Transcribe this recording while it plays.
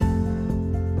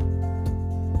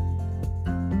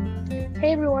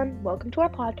Hey everyone, welcome to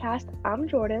our podcast. I'm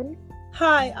Jordan.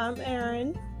 Hi, I'm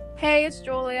Erin. Hey, it's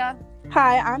Julia.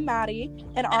 Hi, I'm Maddie,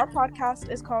 and our podcast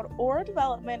is called Oral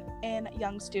Development in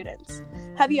Young Students.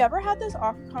 Have you ever had those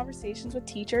awkward conversations with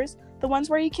teachers, the ones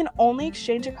where you can only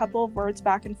exchange a couple of words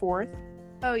back and forth?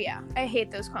 Oh yeah, I hate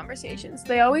those conversations.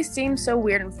 They always seem so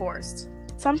weird and forced.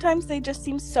 Sometimes they just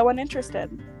seem so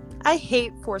uninterested. I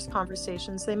hate forced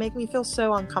conversations. They make me feel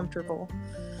so uncomfortable.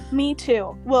 Me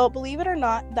too. Well, believe it or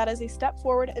not, that is a step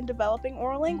forward in developing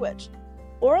oral language.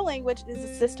 Oral language is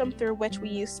a system through which we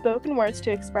use spoken words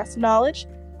to express knowledge,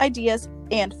 ideas,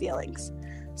 and feelings.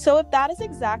 So if that is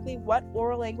exactly what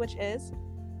oral language is,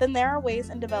 then there are ways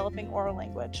in developing oral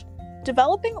language.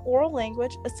 Developing oral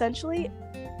language essentially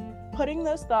putting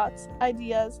those thoughts,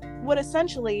 ideas, would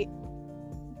essentially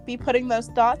be putting those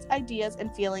thoughts, ideas,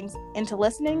 and feelings into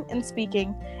listening and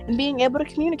speaking and being able to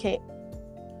communicate.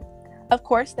 Of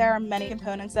course, there are many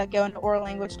components that go into oral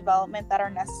language development that are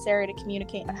necessary to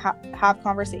communicate and have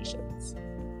conversations.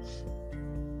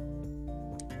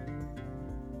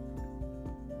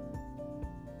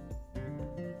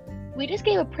 We just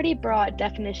gave a pretty broad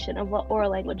definition of what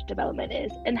oral language development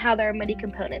is and how there are many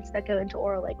components that go into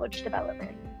oral language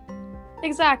development.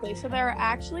 Exactly, so there are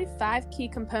actually 5 key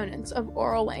components of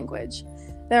oral language.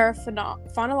 There are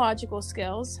phonological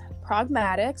skills,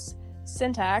 pragmatics,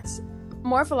 syntax,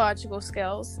 morphological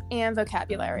skills, and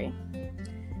vocabulary.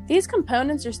 These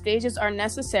components or stages are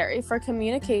necessary for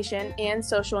communication and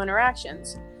social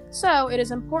interactions, so it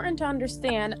is important to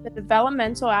understand the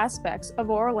developmental aspects of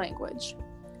oral language.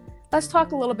 Let's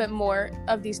talk a little bit more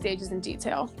of these stages in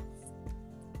detail.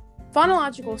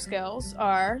 Phonological skills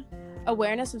are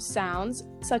awareness of sounds,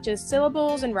 such as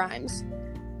syllables and rhymes.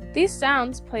 These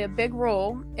sounds play a big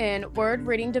role in word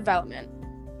reading development.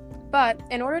 But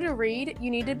in order to read, you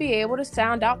need to be able to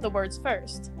sound out the words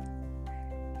first.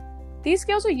 These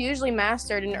skills are usually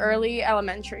mastered in early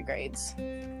elementary grades.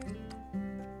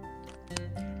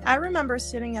 I remember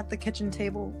sitting at the kitchen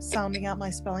table sounding out my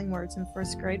spelling words in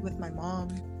 1st grade with my mom.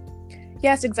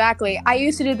 Yes, exactly. I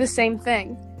used to do the same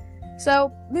thing.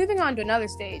 So, moving on to another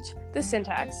stage, the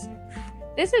syntax.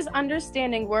 This is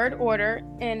understanding word order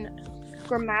and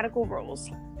grammatical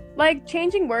rules. Like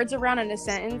changing words around in a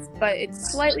sentence, but it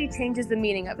slightly changes the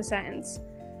meaning of a sentence.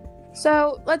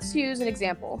 So, let's use an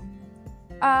example.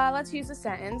 Let's use the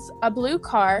sentence, a blue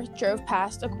car drove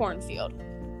past a cornfield.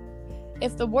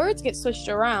 If the words get switched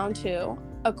around to,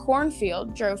 a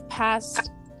cornfield drove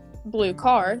past blue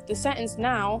car, the sentence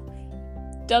now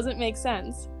doesn't make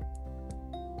sense.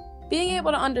 Being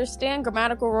able to understand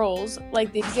grammatical rules,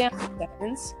 like the example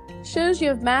sentence, shows you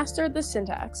have mastered the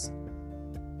syntax.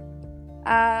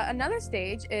 Another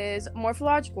stage is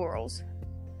morphological rules.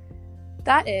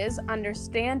 That is,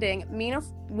 understanding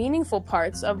meaningful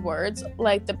parts of words,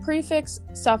 like the prefix,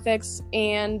 suffix,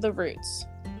 and the roots.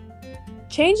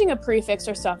 Changing a prefix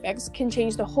or suffix can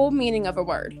change the whole meaning of a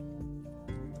word.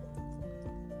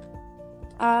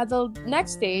 The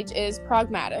next stage is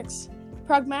pragmatics.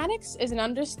 Pragmatics is an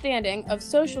understanding of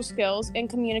social skills and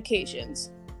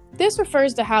communications. This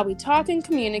refers to how we talk and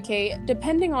communicate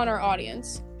depending on our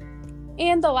audience.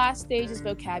 And the last stage is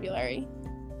vocabulary.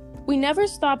 We never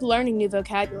stop learning new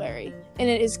vocabulary, and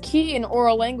it is key in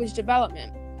oral language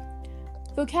development.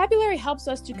 Vocabulary helps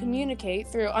us to communicate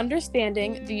through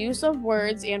understanding the use of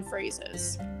words and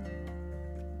phrases.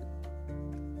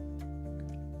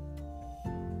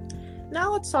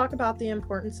 Now let's talk about the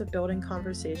importance of building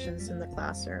conversations in the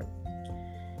classroom.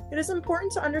 It is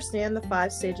important to understand the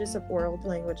 5 stages of oral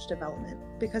language development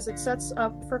because it sets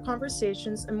up for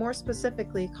conversations and more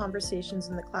specifically conversations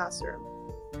in the classroom.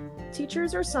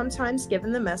 Teachers are sometimes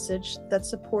given the message that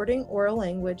supporting oral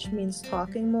language means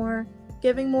talking more,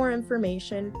 giving more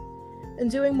information, and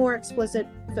doing more explicit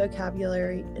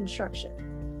vocabulary instruction.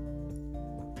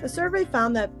 A survey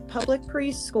found that public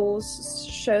preschools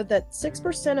showed that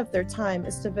 6% of their time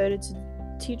is devoted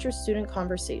to teacher-student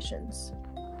conversations.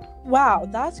 Wow,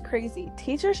 that's crazy.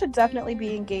 Teachers should definitely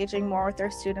be engaging more with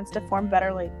their students to form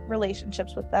better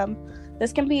relationships with them.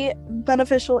 This can be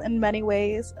beneficial in many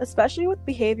ways, especially with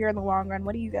behavior in the long run.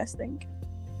 What do you guys think?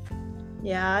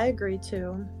 Yeah, I agree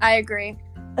too. I agree.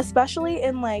 Especially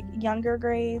in younger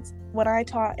grades, when I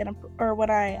taught when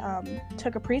I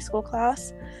took a preschool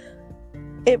class,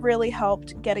 it really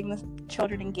helped getting the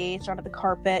children engaged onto the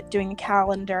carpet, doing a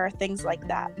calendar, things like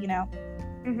that,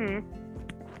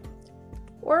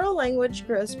 Oral language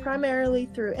grows primarily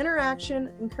through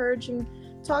interaction, encouraging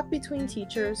talk between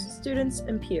teachers, students,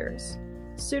 and peers.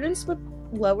 Students with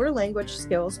lower language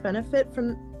skills benefit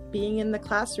from being in the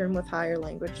classroom with higher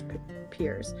language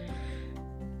peers.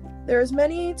 There's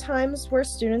many times where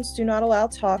students do not allow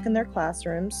talk in their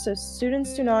classrooms, so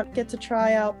students do not get to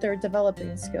try out their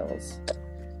developing skills.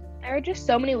 There are just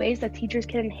so many ways that teachers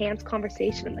can enhance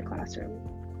conversation in the classroom.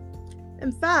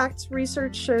 In fact,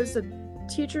 research shows that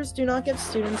teachers do not give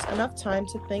students enough time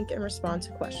to think and respond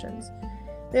to questions.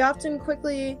 They often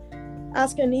quickly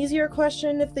ask an easier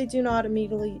question if they do not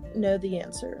immediately know the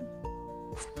answer.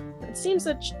 It seems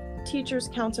that teachers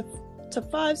count to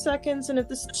 5 seconds, and if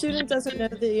the student doesn't know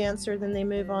the answer, then they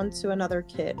move on to another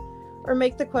kid or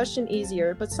make the question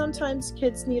easier, but sometimes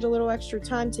kids need a little extra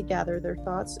time to gather their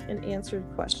thoughts and answer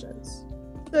questions.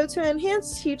 So to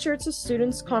enhance teacher to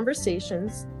students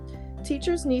conversations,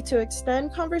 teachers need to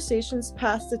extend conversations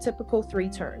past the typical 3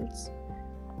 turns.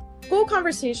 School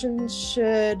conversations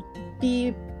should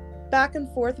be back and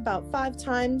forth about 5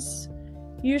 times.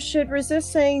 You should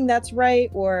resist saying "that's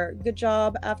right" or "good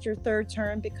job" after 3rd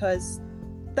turn, because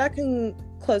that can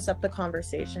close up the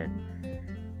conversation.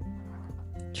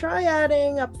 Try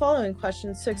adding up following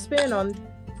questions to expand on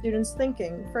students'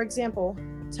 thinking. For example,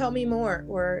 "Tell me more,"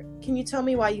 or "Can you tell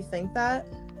me why you think that?"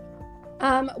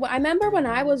 Well, I remember when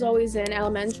I was always in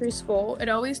elementary school, it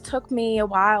always took me a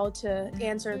while to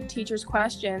answer the teacher's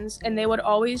questions, and they would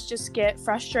always just get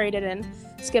frustrated and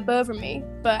skip over me.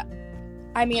 But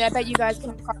I mean, I bet you guys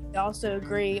can probably also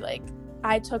agree, like,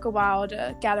 I took a while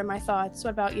to gather my thoughts.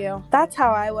 What about you? That's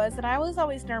how I was, and I was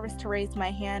always nervous to raise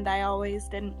my hand. I always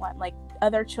didn't want, like,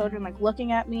 other children, like,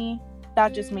 looking at me.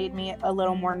 That just made me a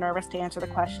little more nervous to answer the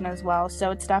question as well.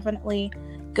 So it's definitely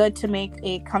good to make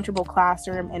a comfortable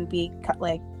classroom and be,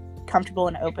 like, comfortable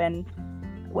and open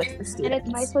with the students. And it's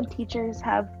nice when teachers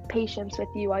have patience with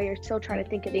you while you're still trying to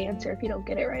think of the answer if you don't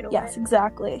get it right away. Yes,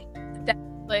 exactly.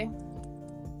 Definitely.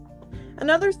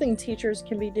 Another thing teachers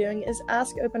can be doing is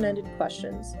ask open-ended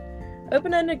questions.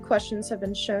 Open-ended questions have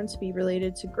been shown to be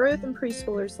related to growth in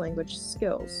preschoolers' language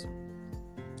skills.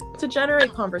 To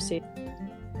generate conversation,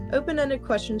 open-ended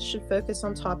questions should focus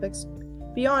on topics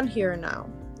beyond here and now.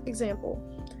 Example: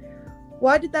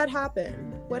 why did that happen?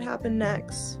 What happened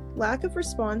next? Lack of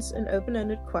response in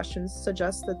open-ended questions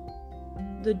suggests that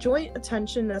the joint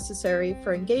attention necessary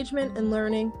for engagement and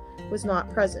learning was not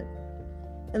present.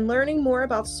 And learning more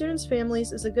about students'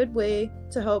 families is a good way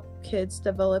to help kids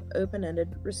develop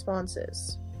open-ended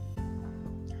responses.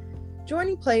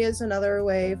 Joining play is another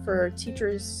way for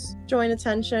teachers' joint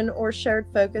attention or shared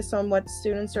focus on what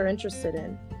students are interested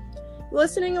in.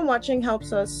 Listening and watching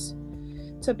helps us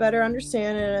to better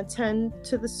understand and attend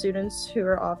to the students who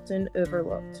are often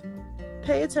overlooked.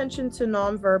 Pay attention to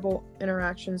nonverbal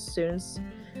interactions students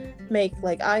make,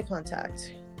 like eye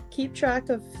contact. Keep track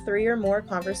of 3 or more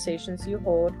conversations you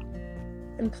hold,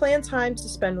 and plan time to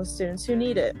spend with students who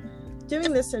need it.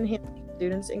 Doing this enhances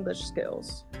students' English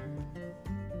skills.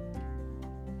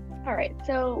 All right,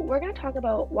 so we're going to talk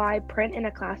about why print in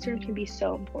a classroom can be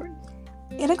so important.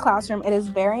 In a classroom, it is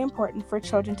very important for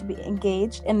children to be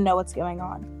engaged and know what's going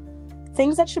on.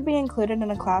 Things that should be included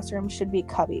in a classroom should be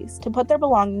cubbies, to put their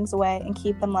belongings away and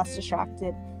keep them less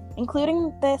distracted.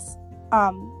 Including this,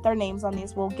 their names on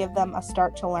these will give them a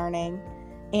start to learning,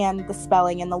 and the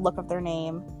spelling and the look of their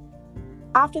name.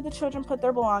 After the children put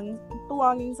their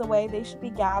belongings away, they should be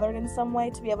gathered in some way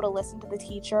to be able to listen to the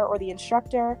teacher or the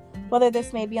instructor, whether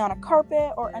this may be on a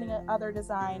carpet or any other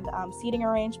designed seating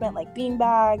arrangement like bean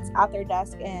bags, at their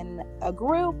desk in a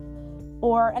group,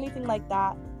 or anything like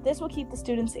that. This will keep the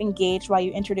students engaged while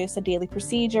you introduce the daily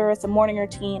procedures, the morning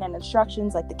routine, and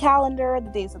instructions like the calendar,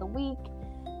 the days of the week,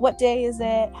 what day is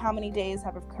it, how many days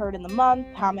have occurred in the month,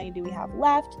 how many do we have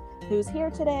left, who's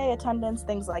here today, attendance,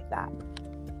 things like that.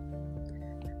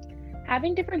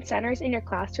 Having different centers in your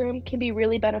classroom can be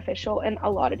really beneficial in a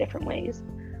lot of different ways.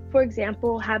 For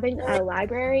example, having a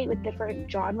library with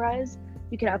different genres.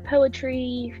 You could have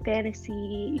poetry,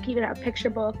 fantasy, you can even have picture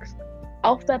books,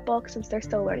 alphabet books since they're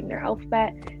still learning their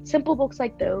alphabet. Simple books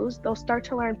like those, they'll start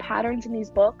to learn patterns in these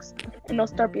books, and they'll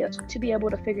start to be able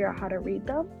to figure out how to read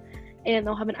them, and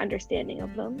they'll have an understanding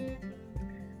of them.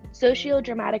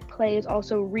 Socio-dramatic play is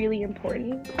also really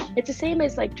important. It's the same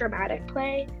as like dramatic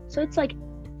play, so it's like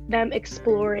them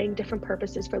exploring different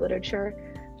purposes for literature.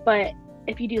 But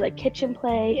if you do like kitchen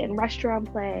play and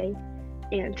restaurant play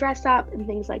and dress up and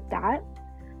things like that,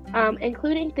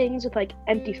 including things with like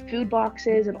empty food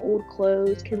boxes and old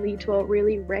clothes can lead to a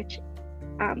really rich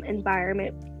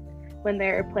environment when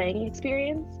they're playing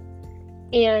experience.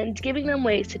 And giving them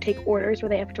ways to take orders where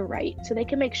they have to write. So they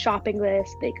can make shopping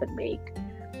lists, they could make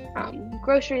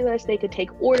grocery lists, they could take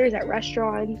orders at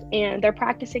restaurants, and they're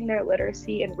practicing their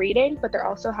literacy and reading, but they're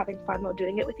also having fun while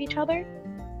doing it with each other.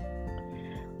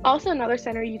 Also, another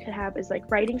center you could have is like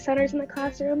writing centers in the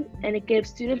classroom, and it gives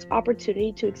students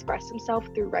opportunity to express themselves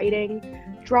through writing,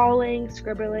 drawing,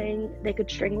 scribbling. They could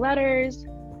string letters,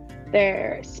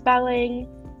 their spelling,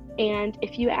 and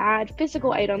if you add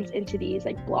physical items into these,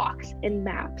 like blocks and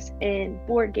maps and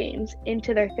board games,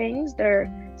 into their things, they're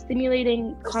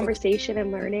stimulating conversation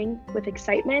and learning with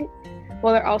excitement,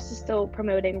 while they're also still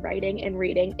promoting writing and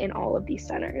reading in all of these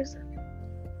centers.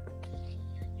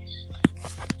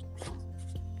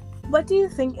 What do you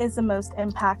think is the most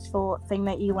impactful thing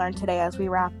that you learned today as we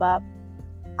wrap up?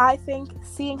 I think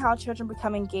seeing how children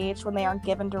become engaged when they aren't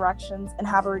given directions and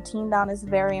have a routine down is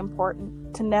very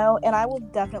important to know, and I will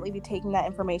definitely be taking that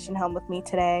information home with me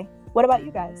today. What about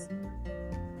you guys?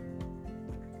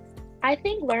 I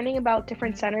think learning about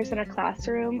different centers in a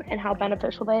classroom and how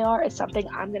beneficial they are is something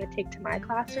I'm going to take to my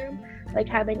classroom. Like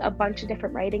having a bunch of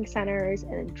different writing centers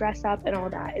and dress up and all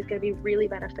that is going to be really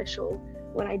beneficial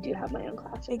when I do have my own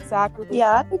classroom. Exactly.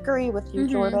 Yeah, I agree with you, Mhm.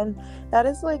 Jordan. That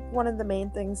is like one of the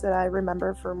main things that I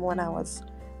remember from when I was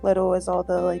little, is all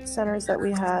the like centers that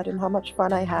we had and how much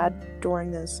fun I had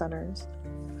during those centers.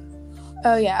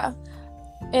 Oh, yeah.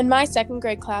 In my second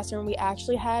grade classroom, we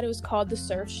actually had, it was called the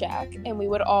Surf Shack, and we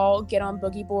would all get on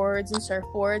boogie boards and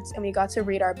surfboards, and we got to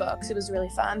read our books. It was really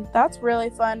fun. That's really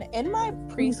fun. In my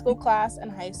preschool class in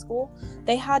high school,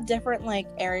 they had different like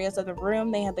areas of the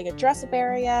room. They had like a dress-up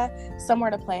area,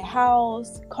 somewhere to play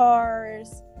house,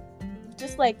 cars,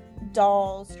 just like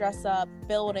dolls, dress up,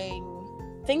 building,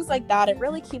 things like that. It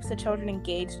really keeps the children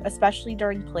engaged, especially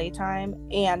during playtime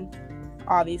and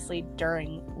obviously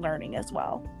during learning as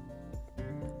well.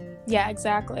 Yeah,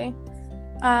 exactly.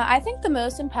 I think the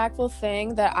most impactful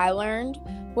thing that I learned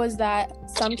was that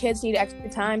some kids need extra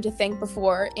time to think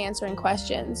before answering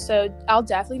questions. So I'll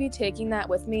definitely be taking that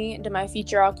with me into my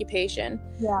future occupation.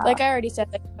 Yeah. Like I already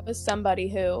said, like, I was somebody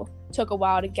who took a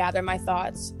while to gather my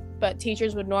thoughts, but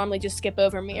teachers would normally just skip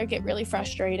over me or get really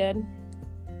frustrated.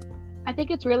 I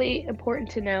think it's really important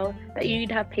to know that you need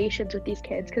to have patience with these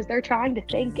kids because they're trying to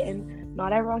think, and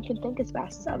not everyone can think as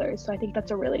fast as others. So I think that's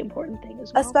a really important thing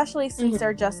as well. Especially since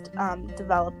they're just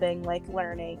developing, like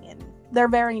learning, and they're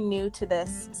very new to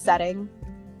this setting.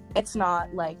 It's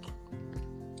not like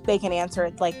they can answer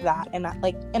it like that in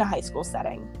a high school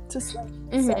setting. Just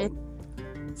say.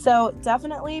 So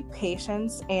definitely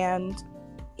patience, and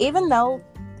even though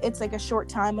it's like a short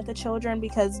time with the children,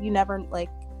 because you never like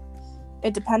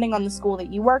it, depending on the school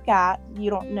that you work at, you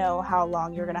don't know how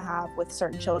long you're going to have with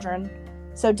certain children.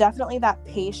 So definitely that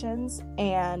patience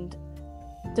and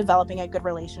developing a good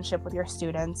relationship with your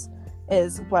students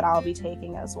is what I'll be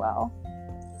taking as well.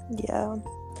 Yeah.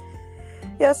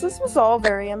 Yes, this was all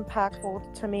very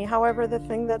impactful to me. However, the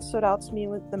thing that stood out to me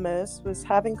the most was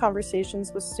having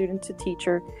conversations with student to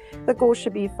teacher. The goal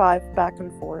should be 5 back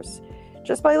and forth.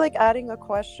 Just by like adding a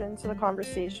question to the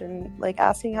conversation, like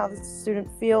asking how the student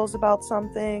feels about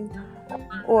something,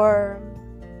 or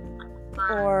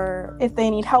if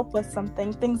they need help with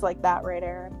something, things like that, right,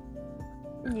 Erin?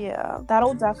 Yeah,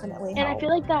 that'll definitely help. And I feel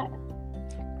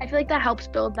like that helps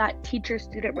build that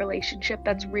teacher-student relationship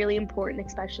that's really important,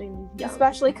 especially in these young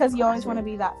especially because you always want to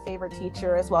be that favorite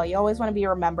teacher as well. You always want to be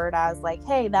remembered as like,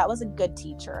 hey, that was a good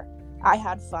teacher. I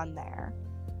had fun there.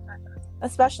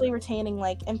 Especially retaining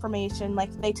like information,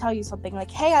 like they tell you something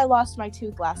like, hey, I lost my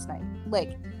tooth last night.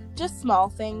 Like just small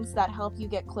things that help you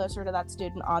get closer to that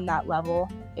student on that level,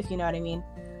 if you know what I mean.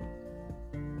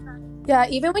 Yeah,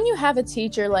 even when you have a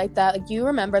teacher like that, like you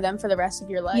remember them for the rest of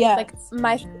your life. Yes. Like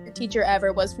my favorite teacher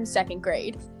ever was from second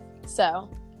grade. So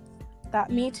that,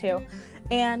 me too.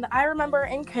 And I remember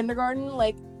in kindergarten,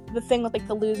 like the thing with like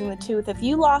the losing the tooth, if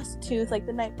you lost a tooth like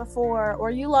the night before,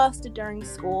 or you lost it during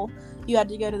school, you had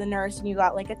to go to the nurse and you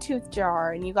got like a tooth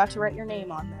jar and you got to write your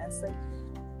name on this. Like,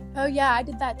 oh yeah, I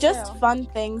did that too. Just fun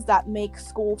things that make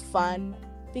school fun,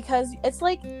 because it's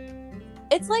like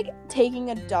taking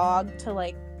a dog to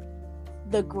like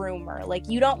the groomer. Like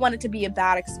you don't want it to be a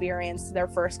bad experience their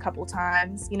first couple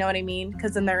times, you know what I mean?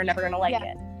 Because then they're never gonna like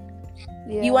it.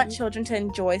 yeah. You want children to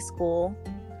enjoy school,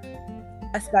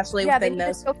 especially within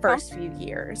those first few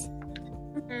years.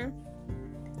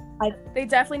 They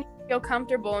definitely need to feel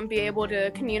comfortable and be able to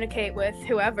communicate with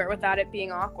whoever without it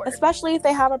being awkward. Especially if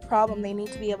they have a problem, they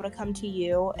need to be able to come to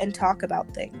you and talk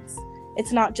about things.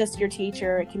 It's not just your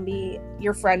teacher, it can be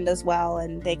your friend as well,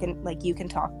 and they can, like, you can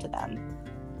talk to them.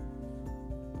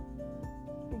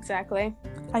 Exactly.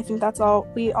 I think that's all.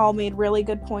 We all made really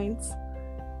good points.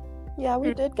 Yeah,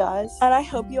 we did, guys. And I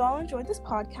hope you all enjoyed this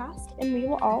podcast, and we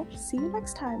will all see you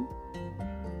next time.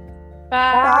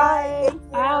 Bye.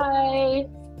 Bye.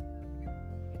 Bye.